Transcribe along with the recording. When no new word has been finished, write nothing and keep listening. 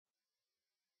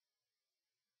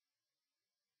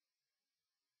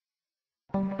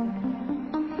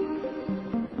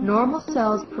Normal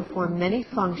cells perform many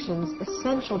functions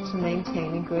essential to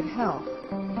maintaining good health.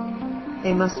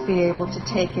 They must be able to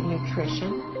take in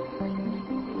nutrition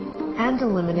and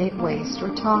eliminate waste or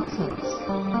toxins.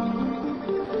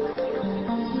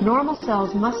 Normal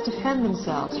cells must defend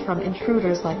themselves from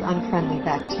intruders like unfriendly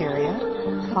bacteria,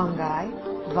 fungi,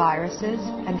 viruses,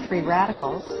 and free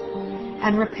radicals,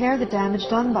 and repair the damage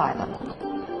done by them.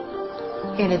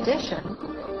 In addition,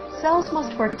 cells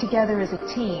must work together as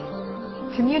a team,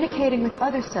 communicating with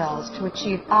other cells to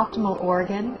achieve optimal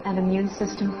organ and immune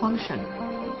system function.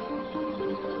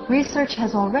 Research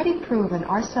has already proven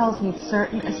our cells need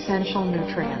certain essential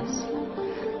nutrients,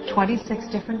 26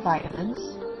 different vitamins,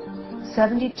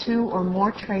 72 or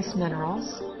more trace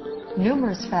minerals,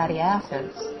 numerous fatty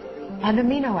acids, and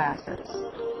amino acids.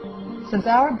 Since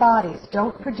our bodies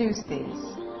don't produce these,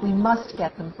 we must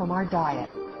get them from our diet.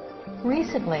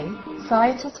 Recently,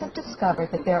 scientists have discovered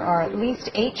that there are at least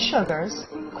 8 sugars,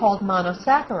 called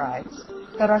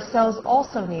monosaccharides, that our cells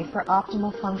also need for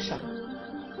optimal function.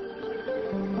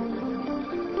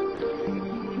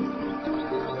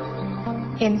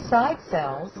 Inside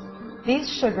cells, these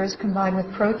sugars combine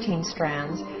with protein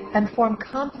strands and form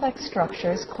complex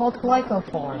structures called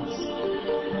glycoforms.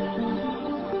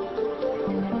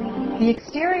 The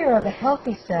exterior of a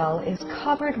healthy cell is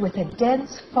covered with a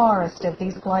dense forest of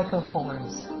these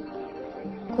glycoforms.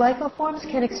 Glycoforms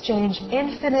can exchange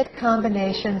infinite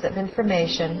combinations of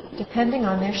information depending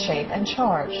on their shape and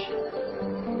charge.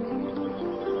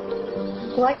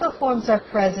 Glycoforms are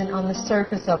present on the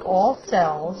surface of all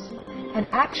cells and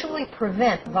actually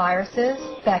prevent viruses,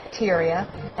 bacteria,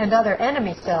 and other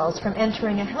enemy cells from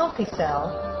entering a healthy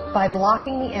cell by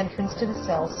blocking the entrance to the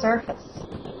cell's surface.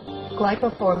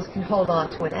 Glycoforms can hold on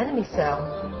to an enemy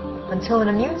cell until an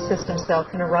immune system cell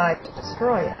can arrive to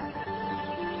destroy it.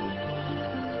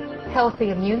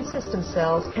 Healthy immune system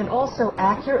cells can also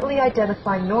accurately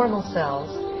identify normal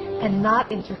cells and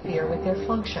not interfere with their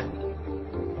function.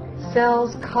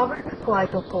 Cells covered with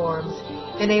glycoforms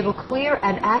enable clear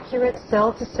and accurate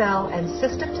cell-to-cell and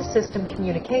system-to-system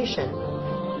communication,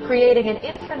 creating an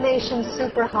information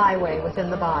superhighway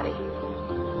within the body.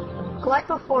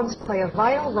 Glycoforms play a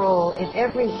vital role in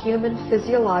every human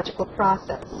physiological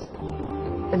process: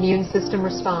 immune system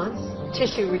response,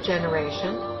 tissue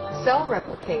regeneration, cell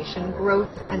replication,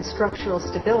 growth, and structural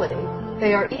stability.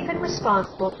 They are even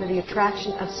responsible for the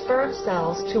attraction of sperm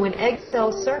cells to an egg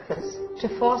cell surface to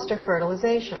foster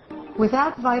fertilization.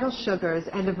 Without vital sugars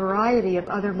and a variety of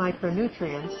other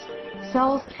micronutrients,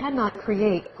 cells cannot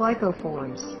create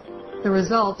glycoforms. The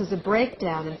result is a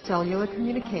breakdown in cellular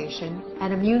communication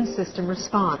and immune system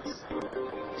response.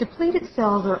 Depleted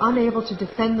cells are unable to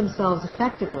defend themselves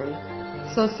effectively,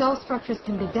 so cell structures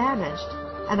can be damaged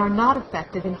and are not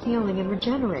effective in healing and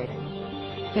regenerating.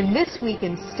 In this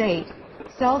weakened state,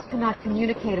 cells cannot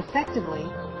communicate effectively,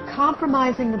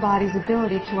 compromising the body's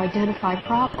ability to identify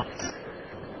problems.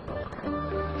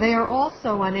 They are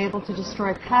also unable to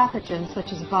destroy pathogens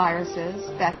such as viruses,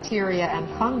 bacteria, and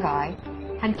fungi,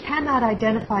 and cannot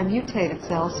identify mutated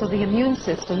cells so the immune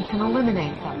system can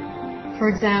eliminate them. For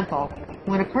example,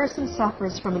 when a person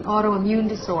suffers from an autoimmune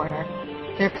disorder,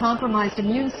 their compromised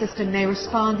immune system may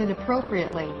respond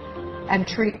inappropriately and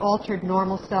treat altered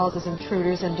normal cells as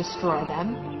intruders and destroy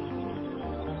them.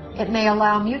 It may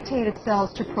allow mutated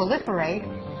cells to proliferate,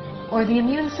 or the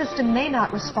immune system may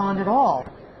not respond at all,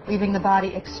 leaving the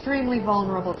body extremely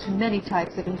vulnerable to many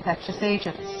types of infectious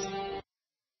agents.